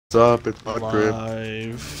What's up? It's Mudkrip.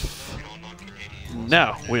 Live.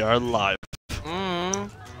 Now we are live.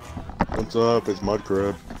 What's up? It's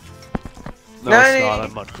Mudkrip. No, it's not.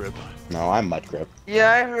 I'm Mudkrip. No, I'm Mudkrip.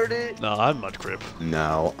 Yeah, I heard it. No, I'm Mudkrip.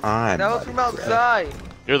 No, I'm That was from Mudkrip. outside.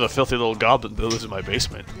 You're the filthy little goblin that lives in my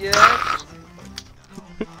basement. Yeah.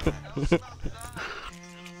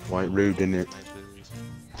 Quite rude, in it?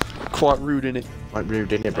 Quite rude in it. Quite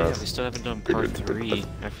rude, in it, bro? Yeah, we still haven't done part 3.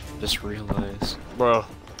 I just realized. Bro,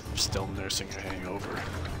 I'm still nursing a hangover.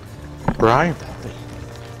 Brian.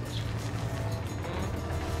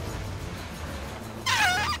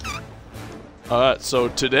 Alright, so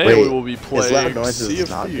today Wait, we will be playing loud noises Sea of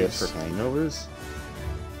not good for Thieves. hangovers?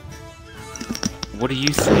 What do you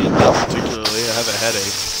think? Not particularly, I have a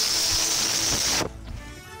headache.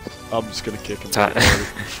 I'm just gonna kick him.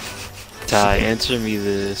 Ty, answer me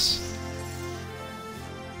this.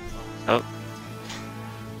 Oh.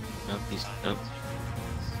 Nope, he's. Nope.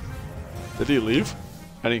 Did he leave?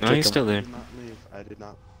 I didn't No, kick he's him. still there. I did not leave. I did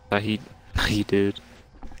not. He did.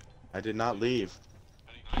 I did not leave.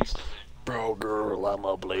 Bro, girl, I'm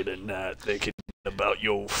up late at night thinking about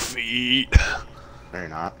your feet. No, you're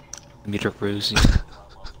not. Meet up Rosie.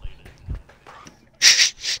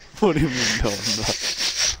 What do you mean, no, I'm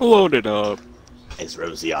not? Load it up. Is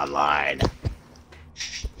Rosie online?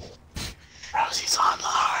 Rosie's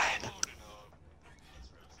online.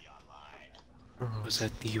 Was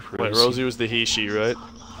that the Rosie? Wait, Rosie was the he, she, right?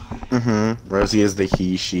 Mm-hmm. Rosie is the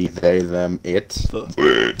he, she, they, them, it.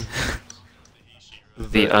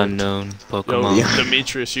 The unknown Yo, Pokemon.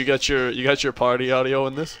 Demetrius, you got your party audio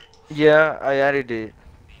in this? Yeah, I added it.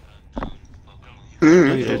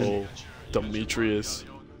 No, you didn't. Oh, Demetrius.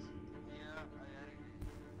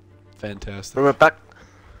 Fantastic. We're back.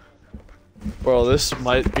 Bro, this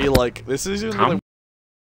might be like, this is even like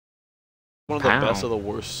one of the How? best of the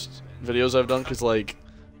worst videos I've done, cause like,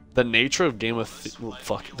 the nature of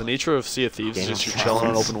the nature of Sea of Thieves is Game just of you're chilling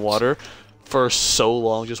on Thrones. open water for so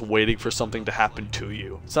long, just waiting for something to happen to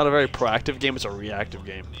you. It's not a very proactive game, it's a reactive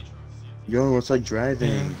game. Yo, it's like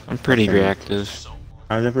driving. I'm pretty Okay. reactive.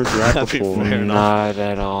 I've never driven That'd be before. fair enough. Not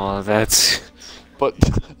at all. That's. But,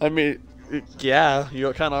 I mean, yeah,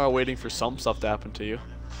 you kind of are waiting for some stuff to happen to you.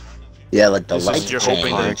 Yeah, like the It's just light you're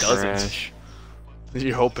hoping that it Car doesn't. crash.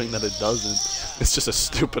 You're hoping that it doesn't. It's just a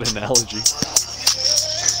stupid analogy.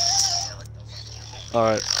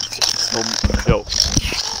 Alright. Yo.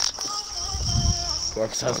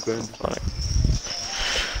 Clark's husband.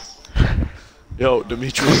 Yo,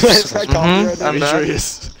 Demetrius. I'm back.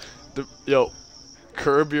 Demetrius. Yo.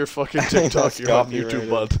 Curb your fucking TikTok, That's you're on YouTube,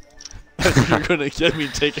 bud. You're gonna get me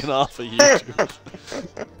taken off of YouTube.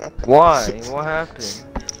 Why? What happened?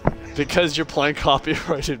 Because you're playing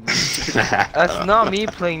copyrighted music. That's not me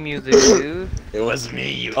playing music, dude. It was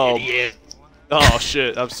me, you Oh. idiot. Oh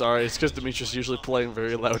shit, I'm sorry. It's because Demetrius is usually playing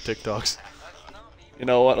very loud TikToks. You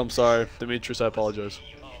know what? I'm sorry. Demetrius, I apologize.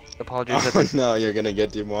 Apologies. Oh no, you're gonna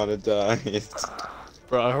get demonetized.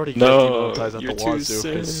 Bro, I already got No, demonetized at you're the too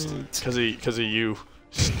wazoo. sad. Cause of you.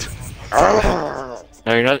 No,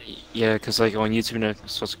 you're not. Yeah, because like on YouTube, you're not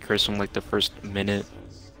supposed to curse from like the first minute.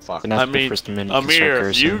 Fuck. And I after the mean, first minute, you can start Amir,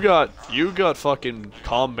 cursing. you got fucking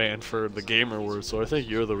com banned for the gamer word, so I think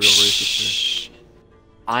you're the real racist Shh.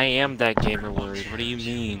 I am that gamer word. What do you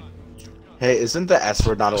mean? Hey, isn't the S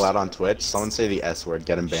word not allowed on Twitch? Someone say the S word,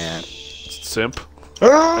 get him banned. here. Simp. He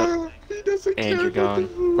doesn't And care you're about the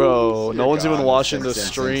gone. rules. Bro, You're no one's even gone. watching Simp, the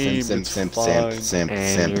simp, stream. Simp, It's simp, fine. simp, simp,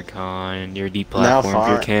 And simp. you're gone. You're Now deplatformed. far-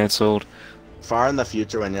 You're cancelled. Far in the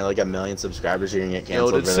future, when you're like 1 million subscribers, you're gonna get Yo,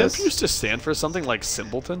 canceled did for simp this. used to stand for something like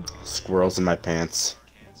simpleton? Squirrels in my pants.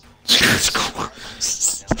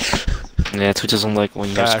 Yeah, Twitch doesn't like when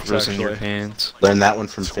you have Facts, squirrels in your actually. pants. Learn that one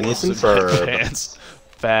from Phineas and Squirrels in my Ferb. pants.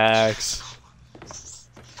 Facts.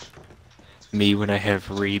 Me when I have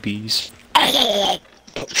rabies.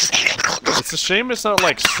 It's a shame it's not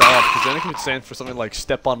like soft, because then it can stand for something like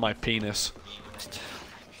step on my penis.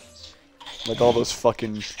 Like all those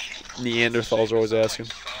fucking Neanderthals are always asking.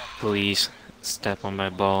 Please step on my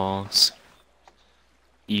balls.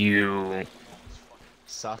 You.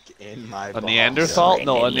 Suck in my A balls. Neanderthal?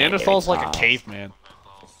 No, a Neanderthal's like a caveman.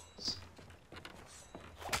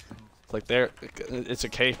 Like it's a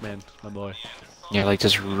caveman, my boy. Yeah, like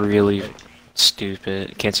just really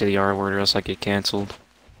stupid. Can't say the R word or else I get cancelled.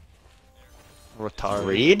 Retarded.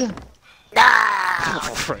 Read?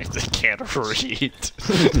 Right, they can't read.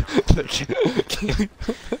 They can't.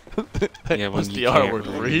 Yeah, when What's you the R can't word?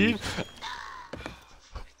 read. Read?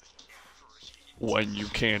 When you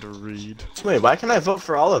can't read. Wait, why can't I vote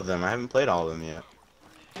for all of them? I haven't played all of them yet.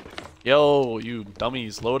 Yo, you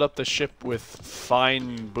dummies, load up the ship with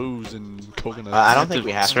fine booze and coconuts. I don't think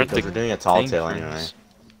we have to Start because the we're doing a tall thing tale first. anyway.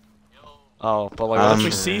 Oh, but like, what if we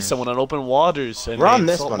see someone on open waters and We're they on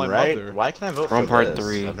this insult one, my right? mother? Why can I vote We're on for part this?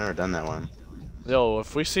 3. I've never done that one. Yo,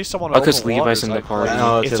 if we see someone Oh, on 'cause open Levi's waters, in the I- party. like,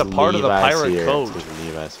 No, it's a 'cause part of the Levi's pirate here. code. It's 'cause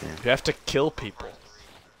Levi's here. You have to kill people.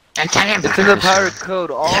 It's in the pirate code.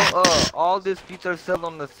 All disputes are settled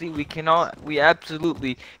on the sea. We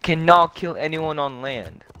absolutely cannot kill anyone on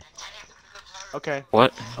land. Okay.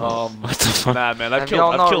 What? What What the fuck? Nah, man, Have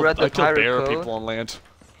y'all not read the I've killed pirate bear code? people on land.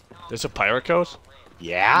 There's a pirate code?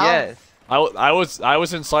 Yeah? Yes. I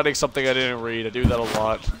was inciting something I didn't read. I do that a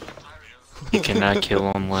lot. You cannot kill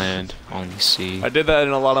on land, only sea. I did that in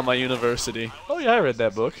a lot of my university. Oh yeah, I read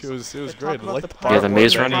that book. It was great. I liked the part Yeah, the where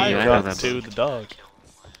Maze they Runner, yeah, I know got that to book. the dog.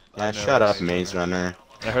 Yeah, shut up, Maze Runner.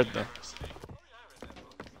 I heard that.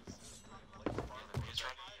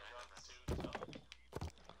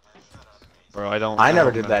 Bro, I don't. I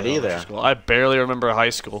never don't did that remember either. school. I barely remember high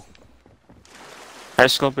school. High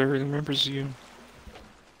school barely remembers you.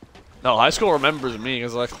 No, high school remembers me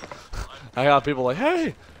because like I got people like,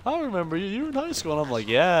 hey, I remember you. You were in high school, and I'm like,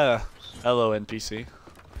 yeah. Hello, NPC.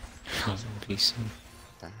 PC.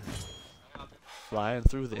 Flying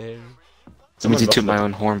through the air. Let me Someone toot vote my for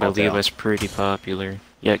own horn, but Tall Tale. Levi's pretty popular.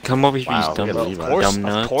 Yeah, come over here, Wow, you dumb, look at Levi. dumb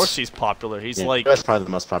nuts. Of course he's popular. He's Yeah, like, that's probably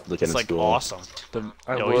the most popular kid he's in like school. awesome. He's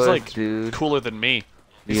was, like dude. cooler than me.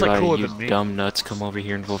 He's Levi, like cooler you than me. dumb nuts, come over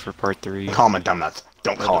here and vote for part 3. Call him a dumb nuts.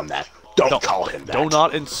 Don't call him that. Don't call him that. Do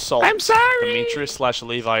not insult I'm sorry!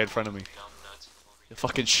 Demetrius/Levi in front of me. You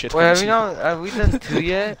fucking shit. Wait, have we done 2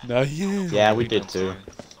 yet? No, yeah. Yeah, we did too.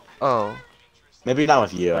 Oh. Maybe not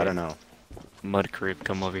with you. I don't know. Mudkrip,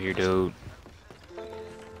 come over here, dude.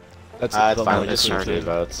 That's It's fine. We it just need 3 started.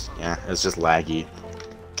 votes. Yeah, it's just laggy.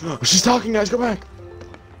 She's talking, guys. Go back.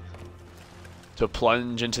 To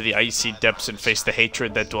plunge into the icy depths and face the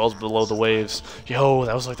hatred that dwells below the waves. Yo,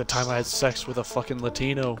 that was like the time I had sex with a fucking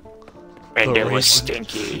Latino. And The it was raven.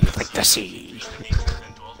 stinky, like the sea.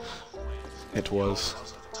 It was.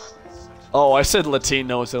 Oh, I said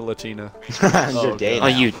Latino instead of Latina. You're gay Oh, now.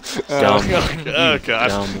 you Oh, dumb, oh you god.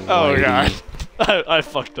 dumb Oh lady. god. I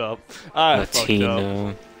fucked up. I fucked up.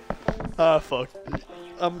 Latino. I fucked.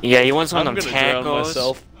 Yeah, you want some I'm of them gonna drown tacos?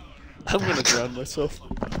 myself. I'm gonna drown myself.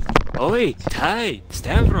 Oi, Ty,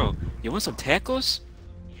 Stavro, you want some tacos?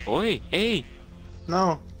 Oi, hey,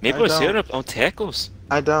 No. maple I don't. syrup on tacos.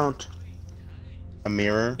 I don't. A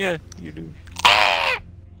mirror? Yeah, you do.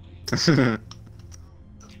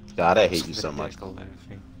 God, I hate you so much.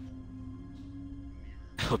 Laughing.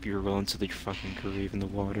 I hope you're rolling to the fucking grave in the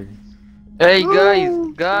water. Hey guys,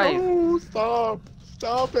 No, stop.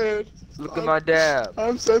 Stop it. look at my dab.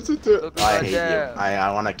 I'm sensitive. Look at I my hate dab. you.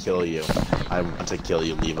 I want to kill you. I want to kill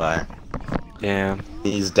you, Levi. Damn.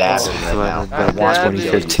 He's dabbing Oh, right now. I'm I want to dabbing.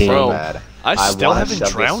 kill you 2015. so Bro, bad. I still wanna haven't shove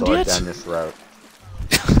this drowned sword yet? down your throat.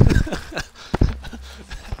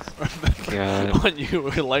 God. When you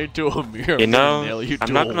relate to a mirror, You know, nail you I'm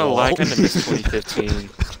to not a gonna wall. lie, kind of miss 2015.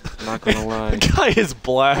 I'm not gonna lie. The guy is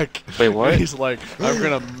black. Wait, what? He's like, I'm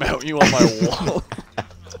gonna mount you on my wall.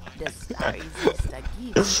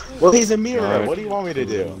 Well, he's a mirror. Alright. What do you want me to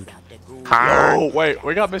do? Oh, wait,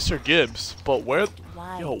 we got Mr. Gibbs, but where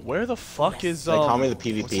the fuck is They call me the what's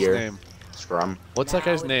his PvPer. name? Scrum. What's that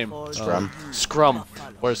guy's name? Scrum. Scrum.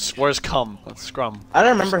 Where's Cum? That's Scrum. I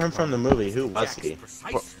don't remember him from the movie. Who was he?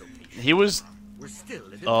 He was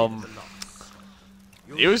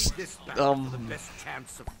he was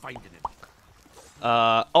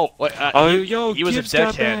oh wait, Oh, yo, he was a Gibbs got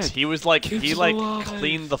deckhand. back. He was like Gibbs he is like alive.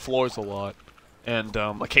 cleaned the floors a lot, and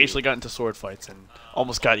occasionally got into sword fights and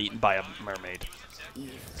almost got eaten by a mermaid.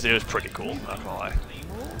 So it was pretty cool, not gonna lie.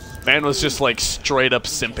 Man was just like straight up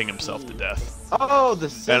simping himself to death. Oh, the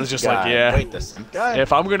simp And it's just like, guy. yeah. Wait, the simp guy?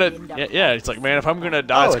 If I'm gonna, yeah, it's like, man, if I'm gonna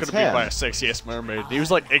die, Oh, it's it's gonna be him. by a sexiest mermaid. He was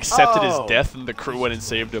like, accepted Oh. his death, and the crew went and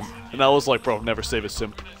saved him. And I was like, bro, never save a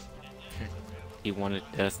simp. He wanted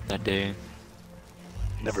death that day.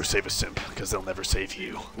 Never save a simp, because they'll never save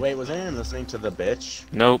you. Wait, was anyone listening to the bitch?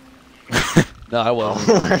 Nope. No, I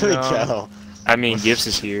wasn't. Where'd he No. go? I mean, Gibbs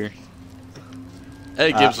is here.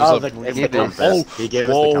 Hey, Gibbs, oh, what's up? it's the Gibbs. compass. He gave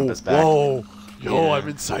us the compass back. Whoa, yo, Yeah. I'm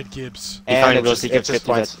inside Gibbs. And finally it goes just, to it get just 50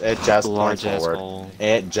 points. that It just points large-ass forward. hole.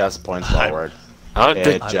 It just points forward. Oh, It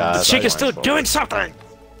the just chick is points still forward. doing something!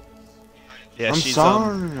 Yeah, I'm she's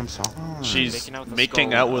sorry. I'm sorry. she's Making out with a making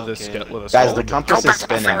skull, out with a okay. with a Guys, skull. the compass is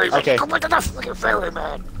spinning. Okay, Go back to the fucking ferry,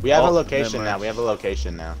 man! we have Oh, a location never now. mind. We have a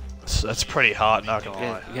location now. That's pretty hot, not gonna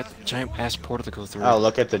lie. You got the giant ass portal to go through. Oh,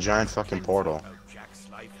 look at the giant fucking portal.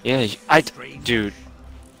 Yeah, dude.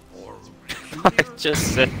 I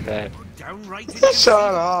just said that.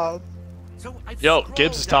 Shut up. Yo,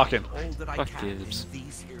 Gibbs is talking. Fuck Gibbs.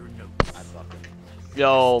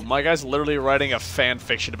 Yo, my guy's literally writing a fan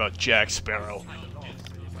fiction about Jack Sparrow.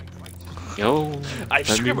 Yo. I've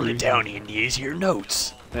scribbled it down in these here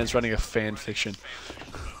notes. Man's writing a fan fiction.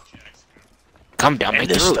 Come down my And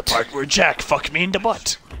this is the throat. part where Jack fucked me in the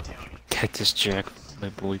butt. Cactus Jack, my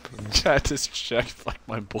boy. Please. Cactus Jack fucked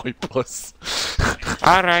my boy puss.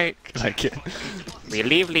 Alright. I can't. We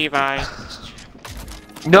leave Levi.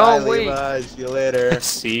 No, Bye, wait. Levi. See you later.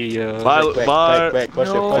 See ya. Bye, Quick, bye. quick, push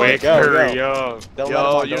No. it, push Quick, it, go, hurry go. up. Don't let him Yo,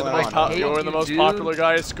 on, you're don't the let most him on. you're the most dude. popular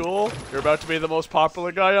guy at school. You're about to be the most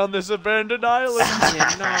popular guy on this abandoned island.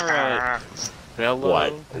 Alright. Hello.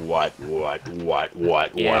 What?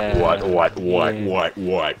 Yeah.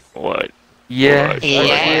 What? Yeah.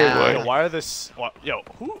 Yo, why are this? Yo,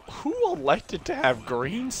 who elected to have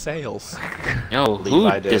green sails? Yo, who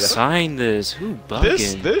Levi did. designed this? Who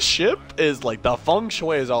bugging? This ship is like the feng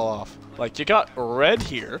shui is all off. Like you got red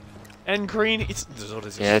here, and green. It's what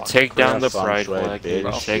is this? Yeah, fucking take down Green the feng pride shui, flag, bitch.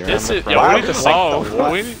 bro. Take down This the is pride yo. Why We need to the sync fuck the. the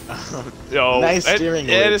We need, yo, Nice and- steering,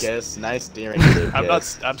 and it's- Lucas. Nice steering, Lucas. I'm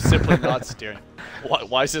not. I'm simply not steering.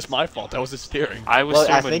 Why is this my fault? That was the steering. I was Well,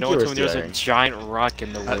 so I think annoyed you were when there was a steering. giant rock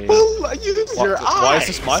in the way. Well, use your eyes. Why is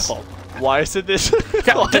this my fault? Why is it this? Why is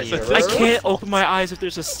it I I this? can't open my eyes if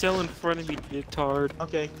there's a cell in front of me, dictard.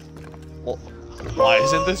 Okay. Why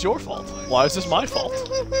isn't this your fault? Why is this my fault?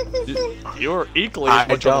 You're equally I as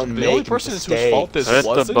much don't the only make person whose mistakes. fault this Let the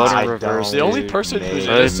wasn't. button I reverse. don't. The only dude. person who's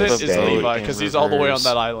Let innocent the is mistake Levi, because he's all the way on reverse.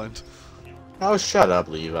 that island. Oh, shut up,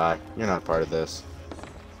 Levi. You're not part of this.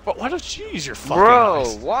 But why don't you use your fucking Bro,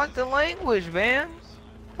 eyes? what the language, man?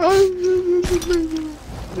 Yeah,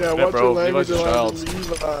 Yeah, bro, Levi's a child.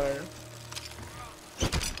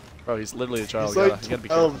 Bro, he's literally a child. You gotta be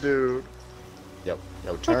careful. dude. Yo,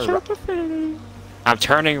 turn right. I'm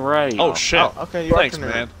turning right. Oh shit! Oh, okay, you are Thanks,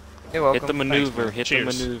 turning man. You're welcome. Hit the maneuver. man. Hit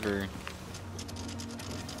Cheers. the maneuver.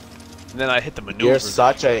 And then I hit the maneuver. You're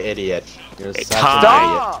such an idiot. You're Hey, such Ty,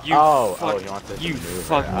 an idiot. You Oh, fuck, you want this you maneuver.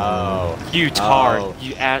 fuck, Oh. you tard, Oh.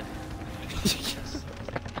 you at.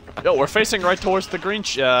 Yo, we're facing right towards the green.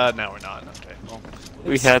 No, we're not. Okay. Well,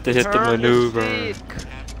 We had to hit the Turn maneuver. stick.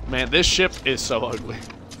 man, this ship is so ugly.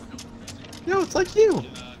 Yo, it's like you.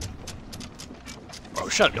 Bro,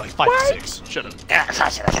 shut up. You're like 5'6". Shut up.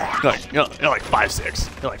 You're like 5'6".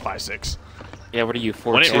 You're like 5'6". Yeah, what are you,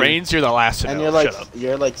 4'2"? When it rains, you're the last to And know. you're like Shut up.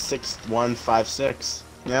 6'1", 5'6".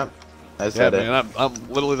 Yep. I Yeah, said it. man, I'm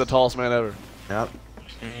literally the tallest man ever. Yep.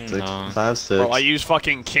 No. 5'6". Bro, I use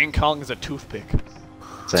fucking King Kong as a toothpick.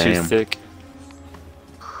 Too Same. thick.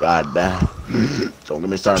 God damn. Don't get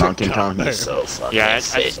me started on King Kong. God He's so fucking Yeah,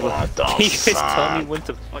 sick. What the You guys tell me fuck? when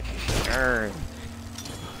to fucking turn.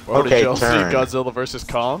 Bro, did Okay, y'all see turn. Godzilla vs.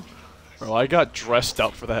 Kong? Bro, I got dressed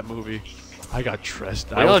up for that movie. I got dressed.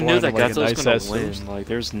 We I all was knew wearing, that like, a Godzilla was nice gonna ass win. suit. Like,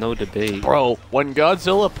 there's no debate. Bro, when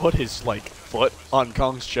Godzilla put his like foot on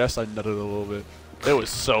Kong's chest, I nutted a little bit. It was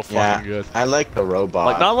so fucking Yeah, good. I like the robot.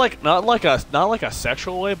 Like not like a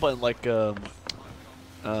sexual way, but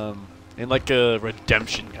in like a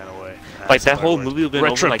redemption kind of way. Like, That's that the whole word. movie would have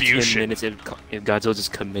been over like 10 Retribution. minutes if Godzilla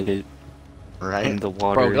just committed in right? the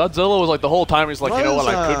water. Bro, Godzilla was like the whole time he's like, you know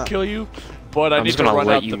what, I Was, could kill you, but I I'm need just to gonna run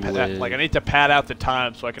let out you the live. like I need to pad out the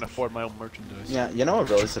time so I can afford my own merchandise. Yeah, you know what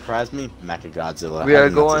really surprised me? Mechagodzilla. We I are didn't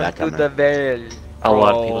see going that to coming. the veil. A lot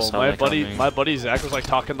of Bro, people saw my that buddy, coming. my buddy Zach was like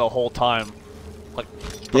talking the whole time.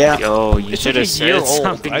 Yeah. Yo, you It's should like have a year said old.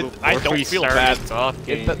 something I before don't we feel started bad.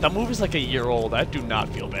 talking. The movie's like a year old. I do not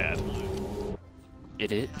feel bad.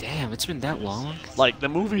 It is? Damn, it's been that long? Like the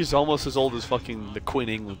movie is almost as old as fucking the Queen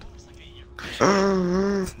England.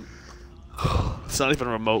 It's not even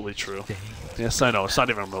remotely true. Yes, I know. It's not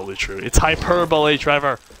even remotely true. It's hyperbole,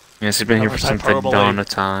 Trevor. Yes, it's been here for That was since the hyperbole. dawn of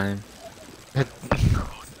time.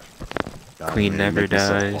 God, Queen you never make me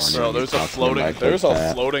so dies. horny Bro, when you there's a talk to me floating. like There's a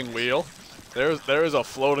that. floating wheel. There is a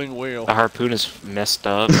floating wheel. The harpoon is messed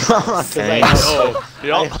up. 'Cause I Thanks. hope- Oh, I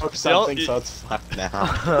y'all, hope y'all, something so it's fucked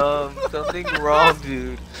now. Something wrong,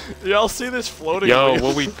 dude. y'all see this floating Yo, wheel?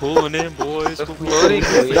 what we pulling in, boys? What we Floating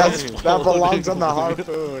pulling wheel. That's, in? that belongs on the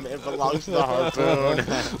harpoon. It belongs to the harpoon.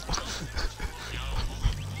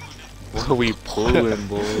 What we pulling,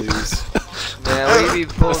 boys? Man, we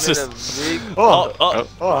be pulling It's in just- a big. Oh,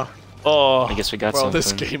 Oh, oh. I guess we got Bro, something.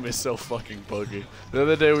 this game is so fucking buggy. The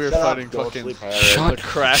other day we were shut fighting up, go fucking sleep, Harry. Shut- the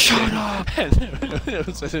Kraken. shut up. And it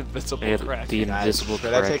was an invisible Yeah, Kraken. the Guys, invisible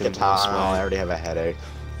should I take a Kraken Tylenol? was I right. already have a headache.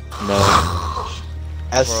 No.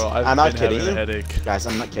 Bro, I've I'm not been kidding having a you. headache. Guys,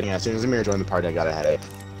 I'm not kidding. As soon as Amir joined the party, I got a headache.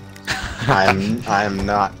 I'm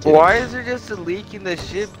not kidding. Why is there just a leak in the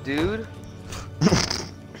ship, dude?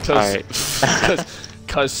 Because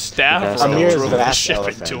Because Stavro Amir's drove the the best ship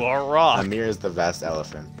elephant. into a rock. Amir is the best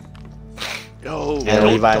elephant. Yo, And don't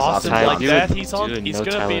Levi's dox him also like do that. it- He's do a on. He's no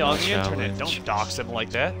gonna be talent on the challenge. internet. Don't dox him like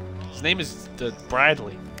that. His name is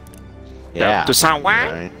Bradley. Yeah. To sound what?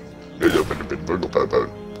 Right.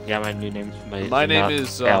 Yeah, my new name. My name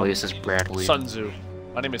is alias is Bradley. Sun Tzu.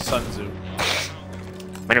 My name is Sun Tzu.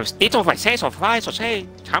 My name is Tito Vicenzo Vicenzo.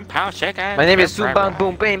 Compound chicken. My name is Subang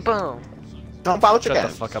Boom Bang Boom. Don't follow Shut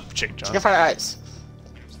chicken. the fuck up, Chick John. Chicken fried rice.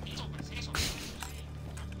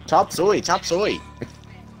 Chop suey, chop suey.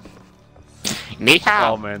 Ni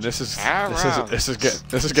hao. Oh man, this is Konnichiwa. getting racist.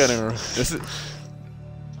 This is getting racist.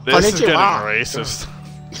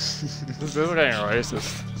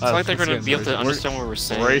 It's like they're gonna be able to understand what we're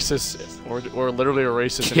saying. Racist, or literally a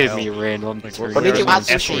racist. Give in me hell. random. Like, we're What did you in an want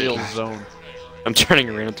to ethereal say? zone. I'm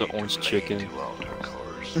turning random to orange chicken.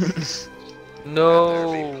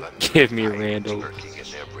 No. Give me random.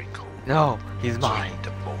 No, he's mine.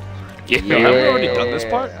 Give Yo, me have we already done this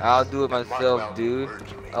part? I'll do it myself, dude.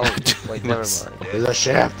 Oh, wait, never mind. There's a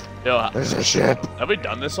ship. Yo, There's a ship. have we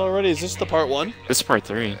done this already? Is this the part 1? This is part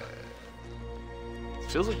 3.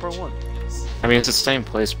 Feels like part 1. I mean, it's the same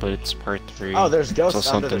place, but it's part 3. Oh, there's ghosts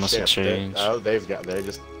So under something the must have ship. changed. They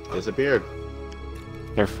just disappeared.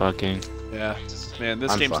 They're fucking. Yeah, man,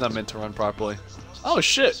 this I'm game's not fucked. meant to run properly. Oh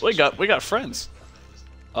shit, we got friends.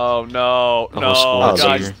 Oh no, The whole no, school Oh, is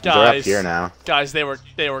guys, here. they're up guys, here now. guys, they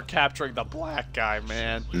were capturing the black guy,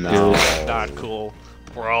 man. No. Not cool,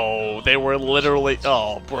 bro. They were literally,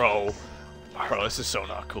 oh, bro, this is so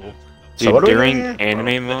not cool. So Dude, what are we during doing here?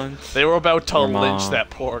 anime month, They were about to Your lynch mom. that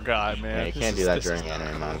poor guy, man. Yeah, you This can't do is- that this during is-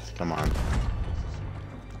 anime month. Come on.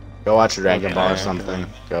 Go watch Dragon Ball or Okay. something.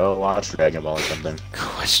 Go watch Dragon Ball or something.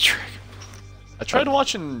 what's true? I tried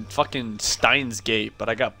watching fucking Steins Gate, but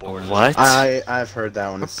I got bored. What? I've heard that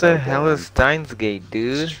one. What It's so the hell boring. is Steins Gate,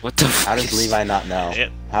 dude? What the fuck? How does Levi not know?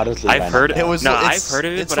 It- How does Levi I've heard not it. know? It was. No, it's- I've heard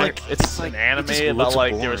of it, it's but like it's like, an it anime just about looks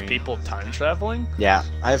like there was boring. people time traveling. Yeah,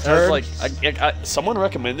 I've I was heard. like, someone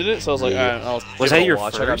recommended it, so I was like, Yeah. alright, I'll Was give that it a your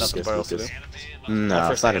watch. I got first? nothing else to do. No,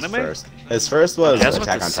 My it's not first his anime? first. His first was That's what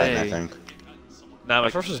Attack to on Titan, I say. think. Nah, my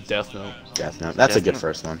first was Death Note. Death Note. That's a Death good Note.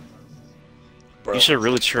 first one. Bro, You should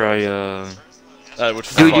really try. that would Dude,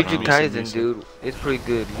 fuck Jujutsu me Kaisen, so dude. It's pretty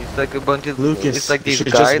good. It's like a bunch of Lucas, it's like you these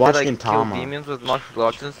should've just guys that watched like kill Gintama. demons with martial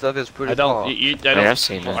arts and stuff. It's pretty I don't. cool. I I've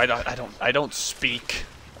seen bro, it. I don't speak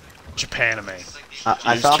Japanime.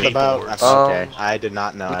 I Use thought about. keyboards. Okay, I did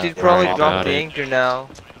not know. We should I- probably I- drop about the it. anchor now.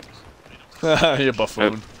 You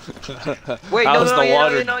buffoon. Wait, How's no, the no,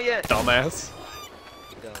 water, yeah, not yet. dumbass?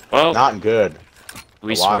 Well, Not good.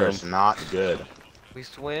 we The water's swim. not good. We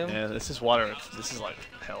swim. Yeah, this is water. This is like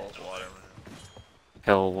hell's water, man.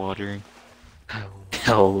 Hell water.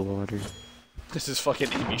 Hell water. This is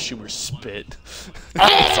fucking Amy Schumer spit.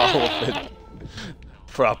 That's all of it.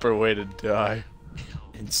 Proper way to die.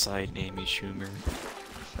 Inside Amy Schumer.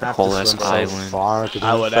 I have whole to ass swim so island. far 'cause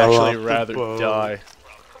I I would fell actually off the rather boat. die.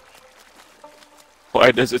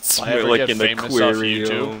 Why does it I ever smell like get an famous off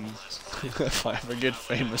aquarium? If I ever get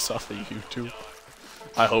famous off of YouTube,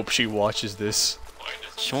 I hope she watches this.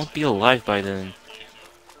 She won't be alive by then.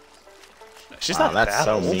 She's Wow, not that's that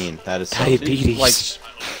so old. mean. That is so Diabetes.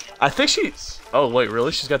 Like, I think she's. Oh wait,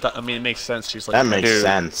 really? She's got that. I mean, it makes sense. She's like. That makes Dude.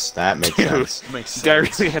 sense. That makes Dude. sense. It makes I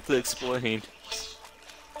sense. really have to explain.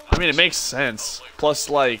 I mean, it makes sense. Plus,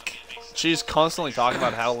 like, she's constantly talking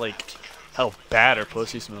about how bad her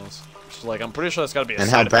pussy smells. She's like, I'm pretty sure that's gotta be a And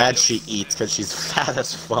side how effect bad of- she eats because she's fat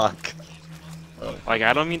as fuck. Like,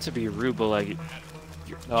 I don't mean to be rude, but like,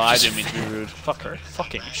 No, I didn't mean to be rude. Fuck her.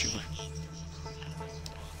 Fucking Schumer.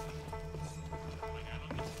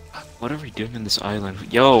 what are we doing on this island?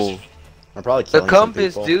 Yo, I'm probably The killing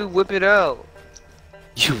compass, some people. dude. Whip it out.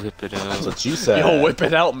 you whip it That's out. what you said. Yo, whip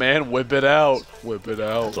it out, man. Whip it out. Whip it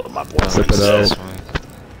out. That's what my boy Oh, said. it's this one.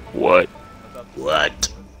 What? What?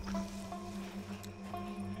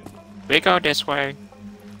 We go this way.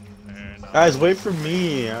 Guys, wait for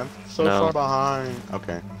me. I'm so No. far behind.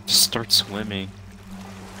 Okay. Just start swimming.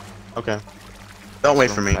 Okay. Don't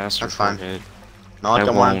wait for me. Faster That's fine. forehead. Not like I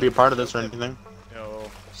I want to won't. be a part of this or anything. Yo,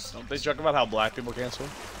 don't they joke about how black people can't swim?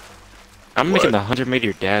 I'm making the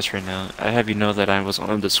 100-meter dash right now. I have you know that I was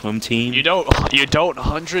on the swim team. You don't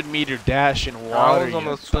 100-meter dash in water. I was on you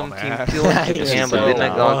the swim team dumbass. till I Yes, can, you but then I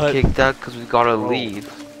did. got What? kicked out because we gotta Bro.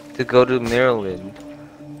 leave to go to Maryland.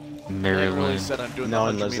 I really Maryland. said I'm doing No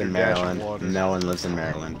the one lives 100-meter in dash Maryland. water. No one lives in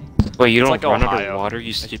Maryland. Wait, you It's don't like run Ohio. underwater,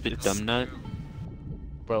 you stupid It's- dumb nut?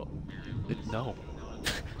 Bro, no.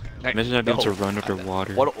 Imagine not being able No. to run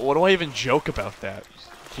underwater. What do I even joke about that?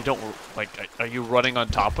 You don't like. Are you running on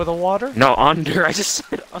top of the water? No, under. I just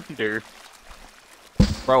said under.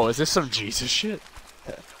 Bro, is this some Jesus shit?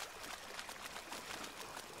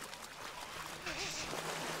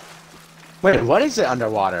 Wait, what is it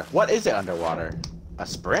underwater? What is it underwater? A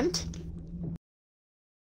sprint?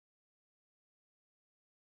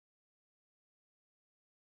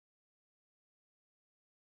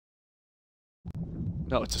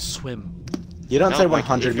 No, it's a swim. You don't No, say like,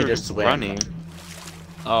 100 if you're meter swim. running.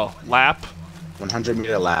 Oh, lap. 100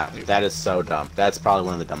 meter lap. That is so dumb. That's probably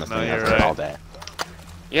one of the dumbest No, things I've you're heard right. all day.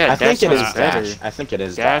 Yeah, I think Dash it is sounds better. Dash. I think it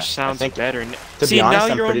is Dash Dash. sounds I think, better. To See, be honest,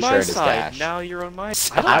 now I'm you're on pretty my sure it is side. Dash. Now you're on my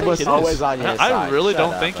side. I don't I think was it always is. on your I side. really Shut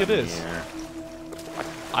don't up, think it I'm is. here.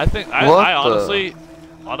 I think What I the- honestly,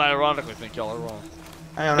 unironically think y'all are wrong.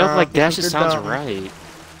 I don't No, know. like Dash, it You're sounds dumb. right.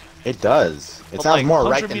 It does. It But, sounds like, more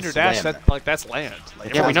 100 right than meter swim. dash, that's land.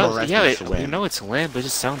 Like, Yeah, we sounds know. more right Yeah, than we swim. know it's land, but it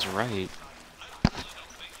just sounds right.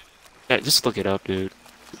 Yeah, just look it up, dude.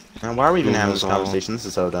 Man, why are we even having this Google's all- conversation? This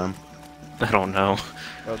is so dumb. I don't know.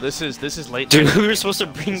 Bro, this is late. Dude, night. we were supposed to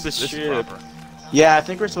bring the This is ship. proper. Yeah, I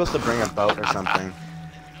think we're supposed to bring a boat or something.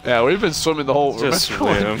 Yeah, we've been swimming the whole. Just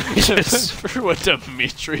remember swim. when- Just- remember when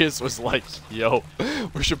Demetrius was like, "Yo,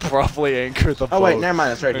 we should probably anchor the boat." Oh wait, never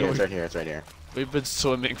mind. It's right Wait, here. wait. It's right here. It's right here. We've been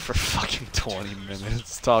swimming for fucking 20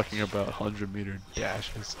 minutes talking about 100 meter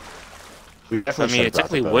dashes. We definitely I mean, should've it brought the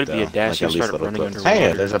technically boat, would be a though. dash, Like, you at least start little running clips. underwater.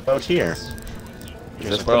 Hey, there's a boat here. Is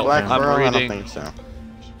this the Bro, Black I'm Pearl? I don't reading- think so.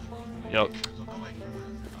 Yo,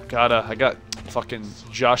 I got fucking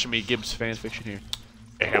Josh and me Gibbs fan fiction here.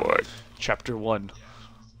 Ahem. Chapter 1,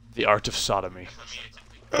 The Art of Sodomy.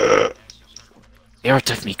 The art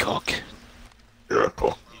of me cock.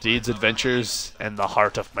 Deeds, Adventures, and the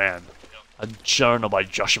Heart of Man. A journal by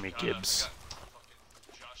Josh and me Gibbs.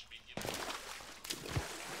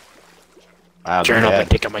 Wow, Journal they're my dead.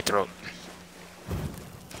 dick on my throat.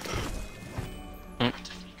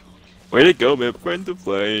 Way to go, man. Friend the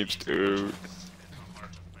flames, dude.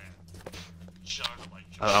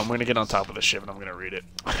 I'm gonna get on top of the ship and I'm gonna read it.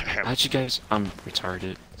 How'd you guys... I'm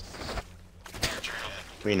retarded.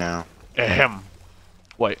 We know. Ahem.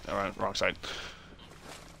 Wait, alright, wrong side.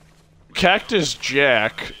 Cactus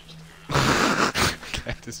Jack.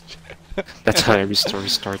 Cactus Jack. That's how every story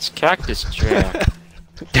starts. Cactus Jack.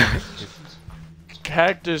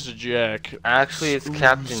 Cactus Jack. Actually, it's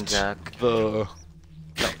Captain Jack. The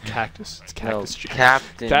no cactus. It's No, Cactus Jack.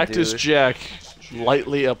 Captain, Cactus dude. Jack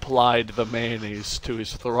lightly applied the mayonnaise to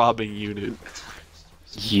his throbbing unit.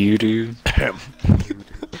 You do?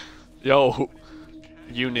 Yo,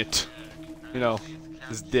 unit. You know,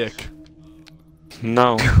 his dick.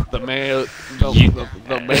 No. The mayo. You-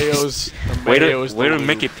 The mayo's. The Way mayo's to, way the to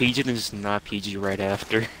make lube. it PG and just not PG right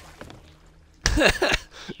after.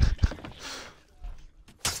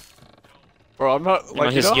 Bro, I'm not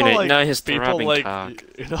like his you know unit, how, like, not his people throbbing like cock.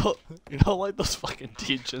 you know like those fucking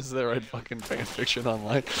teachers that write fucking fanfiction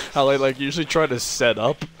online, how they like usually try to set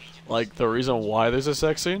up like the reason why there's a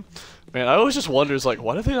sex scene. Man, I always just wonder is like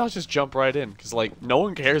why do they not just jump right in? Because like no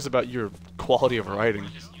one cares about your quality of writing. You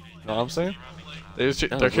know what I'm saying? They're a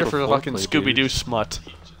here for little fucking foreplay, Scooby Doo dude. smut.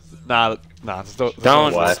 Nah, Don't,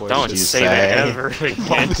 What don't did you say that say? ever What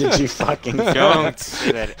again. did you fucking Don't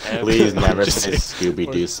say that ever. Please never Just say say-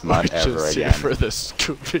 Scooby-Doo smut We're ever just here again. for the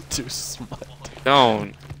Scooby Doo smut.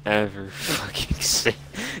 Don't ever fucking say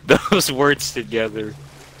those words together.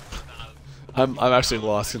 I'm actually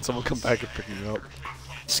lost. Can someone come back and pick me up?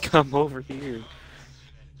 Just come over here.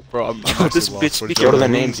 Bro, I'm Yo, actually this lost. bitch What are you speaking- What are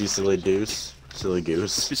doing? the names, you silly deuce? Silly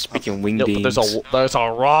goose. Just speaking Yo, but wingdings. there's a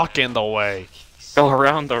rock in the way. Go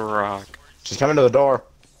around the rock. She's coming to the door.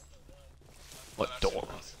 What door?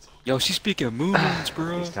 Yo, she's speaking moons,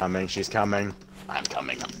 bro. She's coming. She's coming. I'm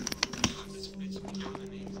coming.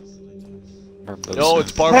 Yo,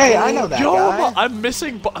 it's Barbosa. Hey, I know that Yo, guy. I'm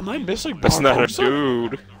missing. Am I missing Barbosa? That's not a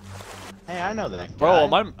dude. Hey, I know that Bro,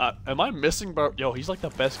 guy. am I missing Bar? Yo, he's like the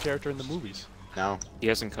best character in the movies. No. He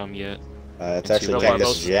hasn't come yet. It's No, actually No,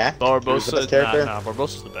 Cactus Jack. Who's the Barbosa. best character? Nah,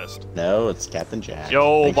 Barbosa's the best. No, it's Captain Jack.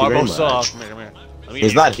 Yo, Thank you very Barbosa. much. Come here, come here. Let me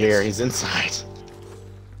He's get not you here. this. He's inside.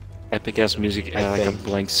 Epic ass music, I like a think.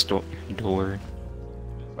 blank door.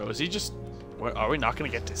 Bro, is he just? Are we not gonna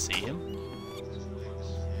get to see him?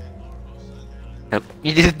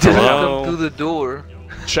 You just didn't Hello? come through the door.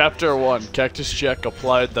 Chapter 1. Cactus Jack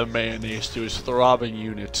applied the mayonnaise to his throbbing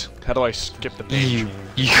unit. How do I skip the page?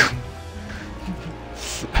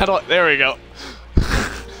 How do I? There we go.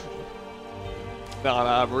 No,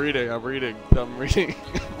 I'm reading. I'm reading. I'm reading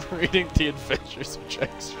The Adventures of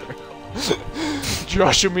Jack Sparrow.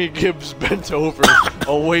 Joshua Gibbs bent over,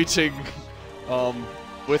 awaiting,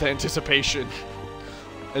 with anticipation.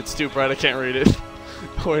 It's too bright, I can't read it.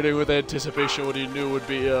 Waiting with anticipation what he knew would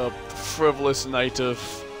be a frivolous night of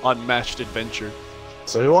unmatched adventure.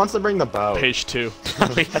 So who wants to bring the boat? Page 2. No,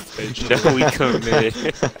 we commit.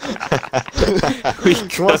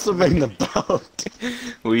 Who wants to bring the boat?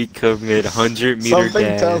 We commit 100-meter Something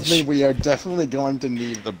dash. tells me we are definitely going to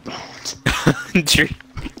need the boat. 100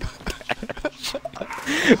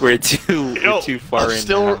 we're too far in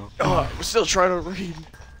now. I'm still trying to read.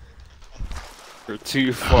 We're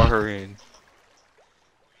too far in.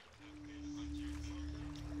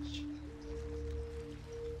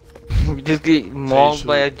 We just get mauled Page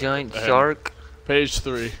by a three. giant Ahead. shark. Page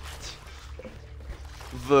 3.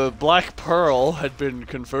 The Black Pearl had been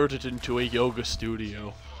converted into a yoga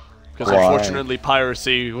studio. Because Why? unfortunately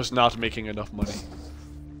piracy was not making enough money.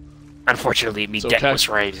 Unfortunately, me So debt Cac- was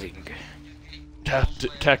rising.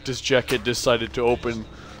 Cactus Jack had decided to open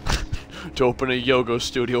a yoga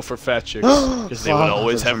studio for fat chicks. Because they would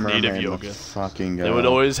always have need of yoga. Fucking They would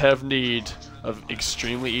always have need of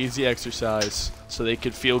extremely easy exercise so they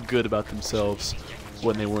could feel good about themselves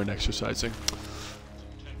when they weren't exercising.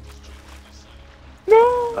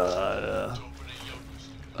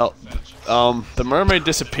 The mermaid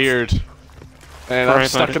disappeared, and I'm Alright,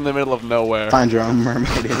 stuck find in the middle of nowhere. Find your own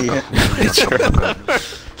mermaid, idiot.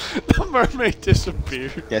 The mermaid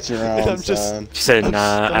disappeared. Get your And own, I'm just- son. She said, I'm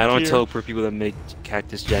nah, stuck I don't here. teleport people that make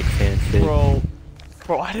Cactus Jack fanfic.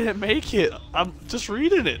 Bro, I didn't make it. I'm just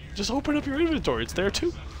reading it. Just open up your inventory. It's there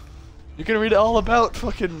too. You can read all about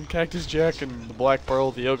fucking Cactus Jack and the Black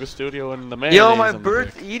Pearl, the yoga studio, and the man. Yo, my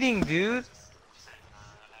bird's eating, dude.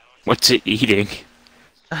 What's it eating?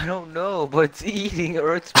 I don't know, but it's eating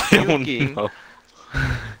or it's I don't puking. know.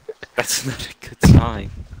 That's not a good sign.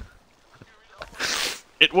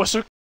 It was a